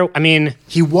the I mean...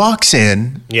 He walks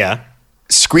in. Yeah.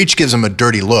 Screech gives him a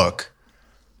dirty look.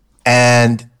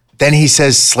 And then he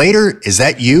says, Slater, is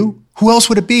that you? Who else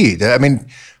would it be? I mean,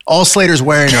 all Slater's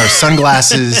wearing are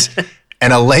sunglasses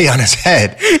and a lei on his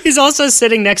head. He's also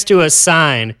sitting next to a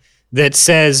sign that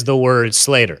says the word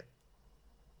Slater.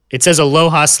 It says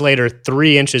Aloha Slater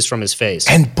 3 inches from his face.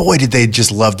 And boy, did they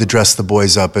just love to dress the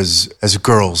boys up as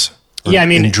girls. Yeah, I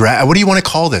mean... what do you want to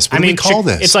call this? What do we call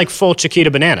this? It's like full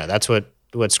Chiquita banana. That's what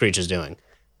Screech is doing.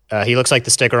 He looks like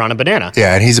the sticker on a banana.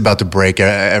 Yeah, and he's about to break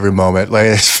every moment. Like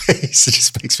his face, it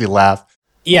just makes me laugh.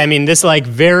 Yeah, I mean, this like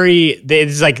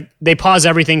it's like they pause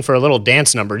everything for a little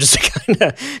dance number just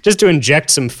to inject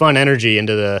some fun energy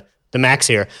into the Max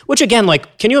here. Which again,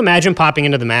 like, can you imagine popping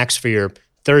into the Max for your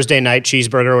Thursday night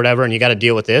cheeseburger or whatever, and you got to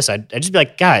deal with this? I'd just be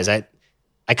like, guys, I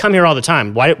come here all the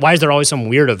time. Why is there always some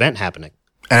weird event happening?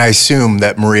 And I assume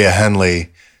that Maria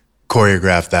Henley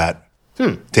choreographed that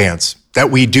dance that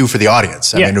we do for the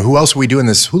audience. I mean, who else are we doing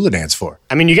this hula dance for?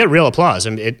 I mean, you get real applause.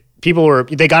 I mean,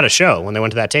 they got a show when they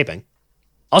went to that taping.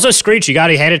 Also, Screech, you got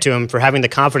to hand it to him for having the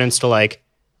confidence to like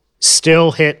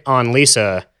still hit on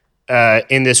Lisa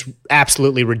in this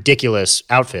absolutely ridiculous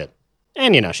outfit.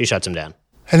 And, she shuts him down.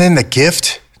 And then the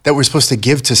gift that we're supposed to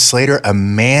give to Slater, a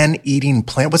man-eating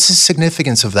plant. What's the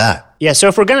significance of that? Yeah, so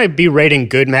if we're going to be rating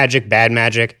good magic, bad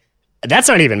magic, that's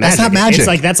not even magic. That's not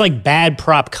magic. That's like bad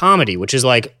prop comedy, which is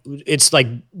like, it's like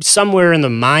somewhere in the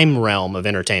mime realm of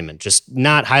entertainment, just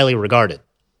not highly regarded.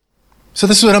 So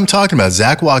this is what I'm talking about.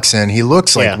 Zach walks in. He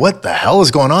looks like, what the hell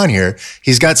is going on here?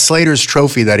 He's got Slater's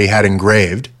trophy that he had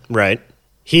engraved. Right.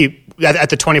 He, at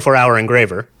the 24-hour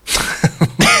engraver,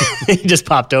 he just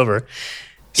popped over.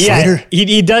 Slater? Yeah,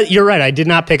 he does. You're right. I did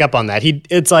not pick up on that.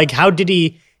 It's like, how did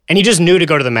he, and he just knew to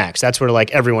go to the Max. That's where like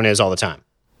everyone is all the time.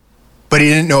 But he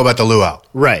didn't know about the luau.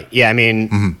 Right. Yeah, I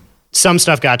mean, some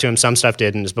stuff got to him, some stuff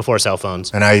didn't. It was before cell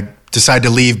phones. And I decide to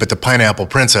leave, but the Pineapple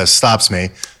Princess stops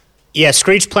me. Yeah,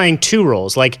 Screech playing 2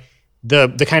 roles, like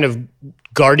the kind of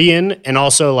guardian and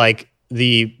also like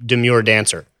the demure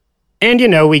dancer. And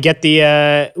we get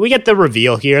the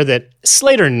reveal here that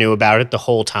Slater knew about it the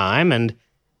whole time, and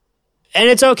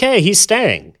it's okay. He's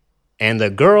staying, and the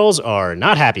girls are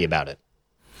not happy about it.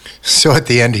 So at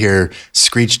the end here,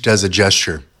 Screech does a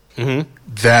gesture.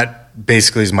 That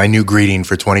basically is my new greeting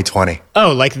for 2020.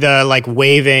 Oh, like the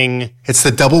waving. It's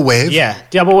the double wave. Yeah,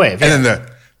 double wave. And then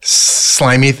the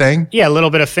slimy thing. Yeah, a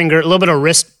little bit of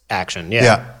wrist action.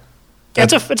 Yeah.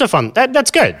 It's a fun.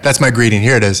 That's good. That's my greeting.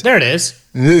 Here it is. There it is.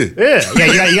 Yeah,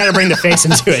 you got to bring the face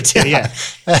into it too.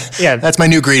 Yeah. That's my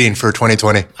new greeting for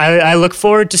 2020. I look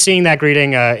forward to seeing that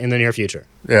greeting in the near future.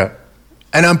 Yeah,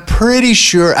 and I'm pretty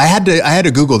sure I had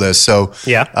to Google this. So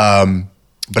yeah.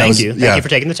 Thank you for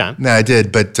taking the time. No, I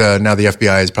did, but now the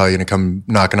FBI is probably going to come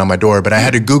knocking on my door. But I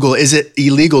had to Google: is it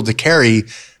illegal to carry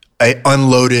an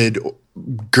unloaded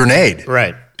grenade?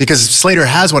 Right. Because Slater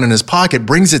has one in his pocket,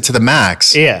 brings it to the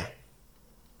Max. Yeah.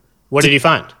 What did you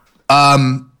find?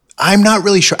 I'm not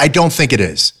really sure. I don't think it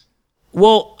is.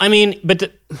 Well, I mean,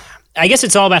 but I guess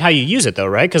it's all about how you use it, though,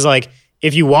 right? Because, like,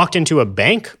 if you walked into a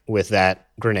bank with that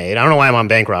grenade, I don't know why I'm on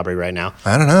bank robbery right now.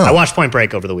 I don't know. I watched Point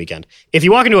Break over the weekend. If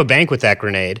you walk into a bank with that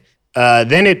grenade,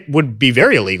 then it would be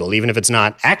very illegal, even if it's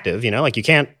not active. Like you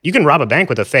can rob a bank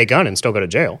with a fake gun and still go to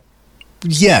jail.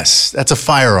 Yes, that's a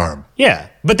firearm. Yeah,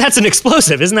 but that's an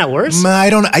explosive. Isn't that worse?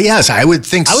 Yes, I would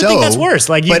think so. I would think that's worse.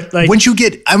 Wouldn't you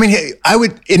get, I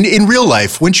would, in real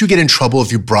life, wouldn't you get in trouble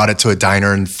if you brought it to a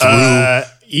diner and threw?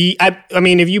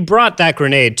 If you brought that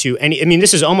grenade to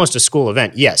this is almost a school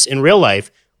event. Yes, in real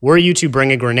life, were you to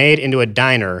bring a grenade into a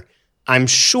diner, I'm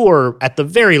sure at the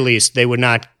very least they would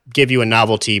not give you a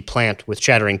novelty plant with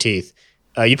chattering teeth.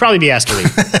 You'd probably be asked to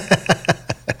leave.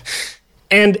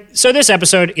 And so this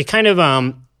episode, it kind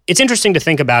of, it's interesting to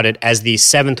think about it as the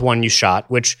 7th one you shot,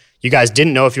 which you guys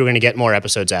didn't know if you were going to get more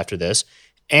episodes after this.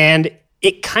 And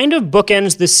it kind of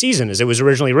bookends this season as it was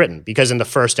originally written, because in the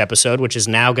first episode, which is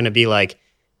now going to be like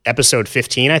episode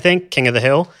 15, I think, King of the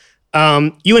Hill,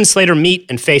 you and Slater meet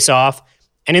and face off.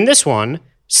 And in this one,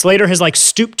 Slater has like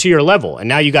stooped to your level. And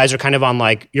now you guys are kind of on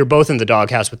like, you're both in the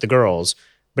doghouse with the girls,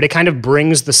 but it kind of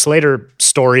brings the Slater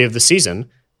story of the season.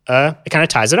 It kind of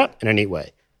ties it up in a neat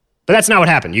way. But that's not what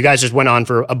happened. You guys just went on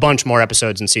for a bunch more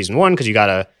episodes in season 1 because you got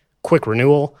a quick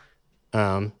renewal.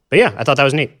 But yeah, I thought that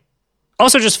was neat.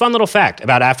 Also, just fun little fact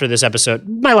about after this episode.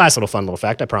 My last little fun little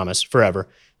fact, I promise, forever.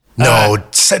 No,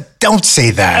 don't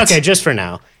say that. Okay, just for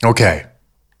now. Okay.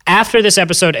 After this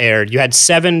episode aired, you had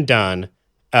 7 done.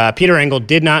 Peter Engel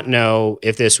did not know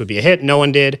if this would be a hit. No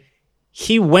one did.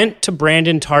 He went to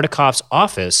Brandon Tartikoff's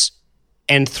office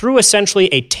and threw essentially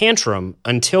a tantrum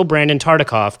until Brandon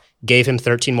Tartikoff gave him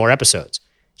 13 more episodes.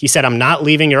 He said, I'm not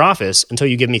leaving your office until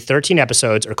you give me 13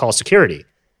 episodes or call security.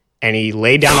 And he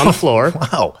laid down on the floor.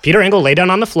 Wow. Peter Engel laid down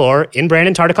on the floor in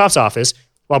Brandon Tartikoff's office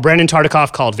while Brandon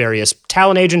Tartikoff called various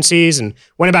talent agencies and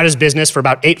went about his business for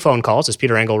about 8 phone calls, as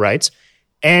Peter Engel writes.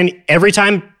 And every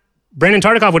time Brandon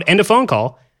Tartikoff would end a phone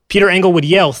call, Peter Engel would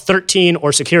yell 13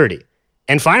 or security.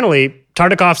 And finally,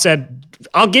 Tartikoff said,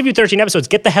 I'll give you 13 episodes.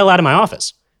 Get the hell out of my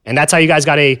office. And that's how you guys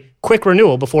got a quick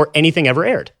renewal before anything ever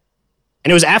aired. And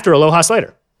it was after Aloha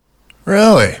Slater.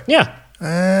 Really? Yeah.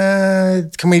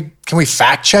 Can we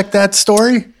fact check that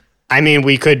story? I mean,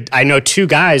 we could. I know 2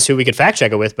 guys who we could fact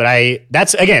check it with, but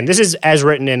that's again, this is as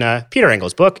written in Peter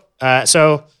Engel's book.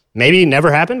 So maybe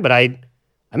never happened, but I'm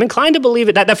inclined to believe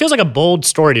it. That feels like a bold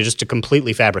story to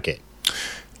completely fabricate.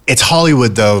 It's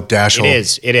Hollywood, though, Dashel.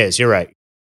 It is. You're right.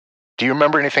 Do you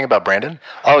remember anything about Brandon?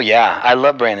 Oh, yeah. I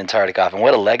love Brandon Tartikoff, and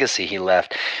what a legacy he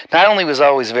left. Not only was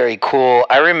always very cool,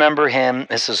 I remember him,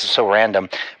 this is so random,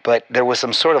 but there was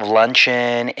some sort of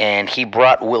luncheon, and he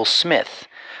brought Will Smith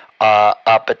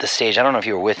up at the stage. I don't know if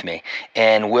you were with me.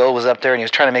 And Will was up there, and he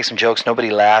was trying to make some jokes. Nobody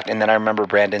laughed. And then I remember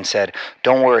Brandon said,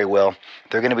 don't worry, Will.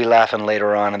 They're going to be laughing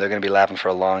later on, and they're going to be laughing for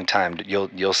a long time.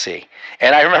 You'll see.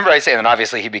 And I remember I saying, and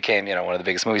obviously he became one of the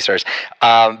biggest movie stars.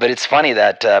 But it's funny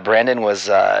that Brandon was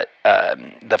the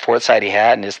foresight he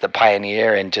had, and just the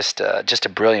pioneer, and just a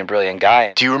brilliant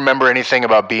guy. Do you remember anything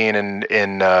about being in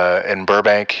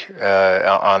Burbank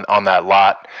on that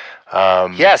lot?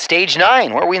 Yeah, Stage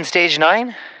 9. Weren't we in Stage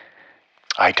 9?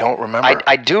 I don't remember.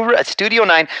 I do. Studio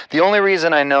 9. The only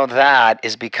reason I know that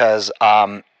is because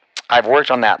I've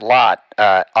worked on that lot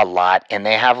a lot, and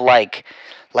they have like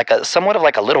a somewhat of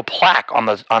like a little plaque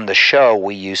on the show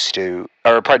we used to,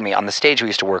 or pardon me, on the stage we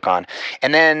used to work on.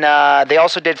 And then they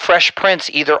also did Fresh Prince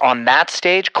either on that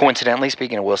stage, coincidentally,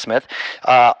 speaking of Will Smith,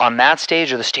 on that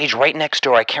stage or the stage right next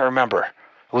door. I can't remember.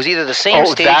 It was either the same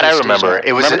stage. Oh, that I remember.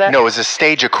 It was it was a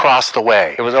stage across the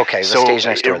way. It was okay. It was a stage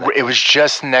next door. It was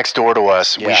just next door to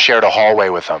us. Yeah. We shared a hallway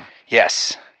with them.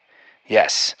 Yes.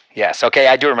 Okay,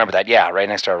 I do remember that. Yeah, right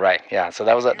next door. Right. Yeah. So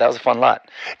that was a fun lot.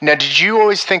 Now, did you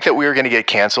always think that we were going to get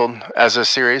canceled as a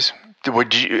series?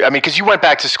 Because you went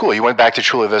back to school. You went back to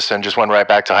Chula Vista and just went right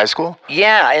back to high school?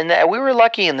 Yeah, and we were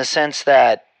lucky in the sense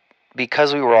that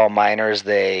because we were all minors,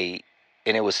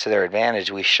 and it was to their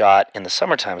advantage, we shot in the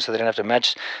summertime, so they didn't have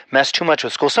to mess too much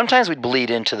with school. Sometimes we'd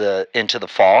bleed into the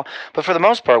fall, but for the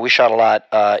most part, we shot a lot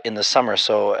in the summer,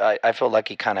 so I feel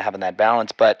lucky kind of having that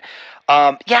balance. But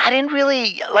I didn't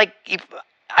really like. It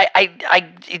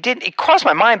crossed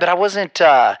my mind, but I wasn't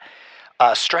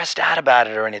stressed out about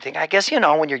it or anything. I guess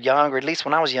when you're young, or at least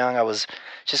when I was young, I was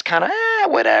just kind of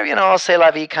whatever, I'll say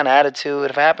la vie kind of attitude.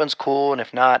 If it happens, cool, and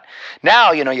if not,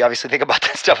 now you obviously think about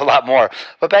that stuff a lot more.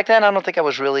 But back then, I don't think I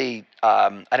was really.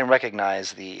 I didn't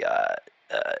recognize the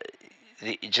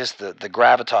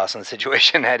gravitas in the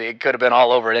situation. That it could have been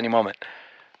all over at any moment.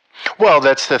 Well,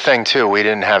 that's the thing too. We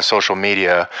didn't have social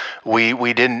media.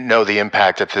 We didn't know the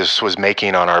impact that this was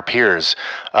making on our peers,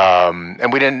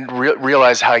 and we didn't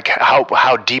realize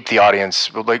how deep the audience,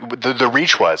 like the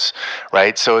reach was,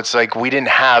 right? So it's like we didn't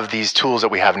have these tools that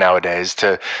we have nowadays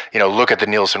to look at the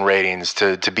Nielsen ratings,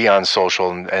 to be on social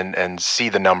and see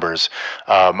the numbers.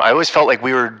 I always felt like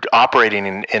we were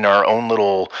operating in our own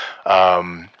little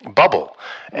bubble.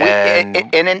 And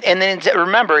then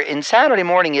remember, in Saturday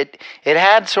morning, it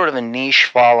had sort of a niche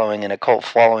following and a cult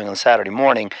following on Saturday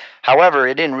morning. However,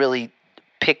 it didn't really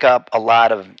pick up a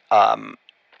lot of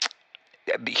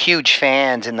huge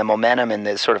fans and the momentum and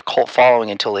the sort of cult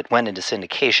following until it went into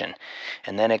syndication,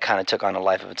 and then it kind of took on a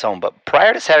life of its own. But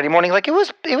prior to Saturday morning, like it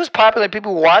was popular.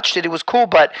 People watched it. It was cool.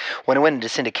 But when it went into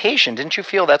syndication, didn't you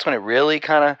feel that's when it really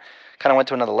kind of went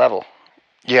to another level?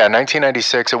 Yeah,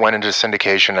 1996, it went into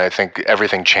syndication. I think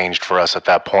everything changed for us at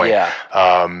that point. Yeah.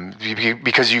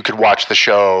 Because you could watch the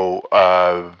show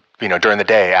during the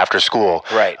day after school.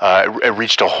 Right. It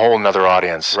reached a whole nother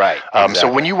audience. Right. So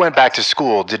Exactly. when you went back to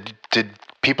school, did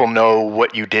people know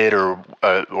what you did or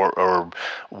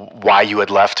why you had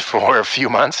left for a few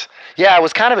months? Yeah, it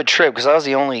was kind of a trip because I was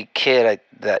the only kid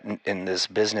that in this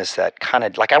business that kind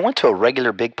of I went to a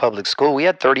regular big public school. We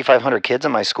had 3,500 kids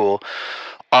in my school.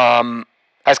 I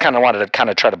just kind of wanted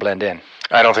to try to blend in.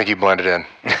 I don't think you blended in.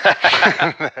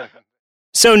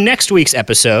 So next week's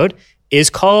episode is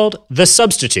called The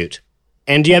Substitute.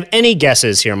 And do you have any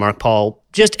guesses here, Mark Paul?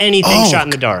 Just anything shot in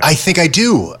the dark? I think I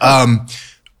do. I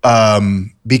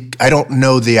don't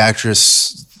know the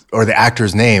actress or the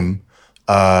actor's name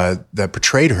that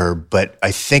portrayed her, but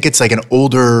I think it's like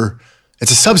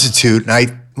it's a substitute.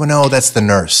 And no, that's the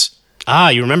nurse. Ah,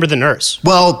 you remember the nurse?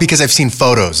 Well, because I've seen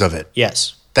photos of it.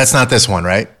 Yes. That's not this one,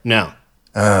 right? No.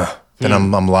 Then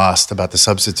I'm lost about the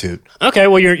substitute. Okay,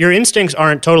 well, your instincts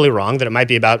aren't totally wrong that it might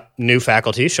be about new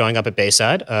faculty showing up at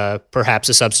Bayside, perhaps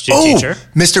a substitute teacher.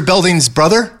 Mr. Belding's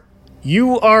brother?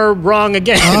 You are wrong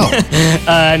again.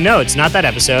 No, it's not that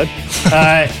episode.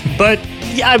 But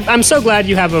yeah, I'm so glad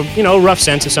you have a rough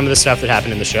sense of some of the stuff that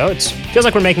happened in the show. It feels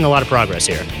like we're making a lot of progress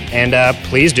here. And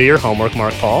please do your homework,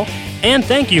 Mark Paul. And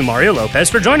thank you, Mario Lopez,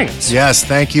 for joining us. Yes,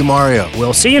 thank you, Mario.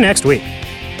 We'll see you next week.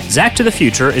 Zack to the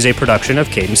Future is a production of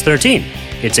Cadence 13.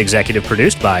 It's executive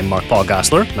produced by Mark Paul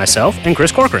Gosselaar, myself, and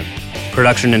Chris Corcoran.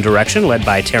 Production and direction led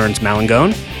by Terrence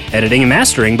Malangone. Editing and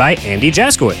mastering by Andy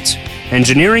Jaskowitz.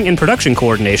 Engineering and production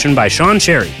coordination by Sean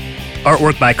Cherry.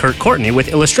 Artwork by Kurt Courtney with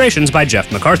illustrations by Jeff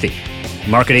McCarthy.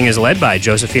 Marketing is led by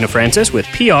Josephina Francis with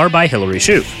PR by Hillary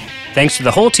Shoup. Thanks to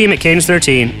the whole team at Cadence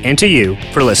 13 and to you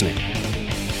for listening.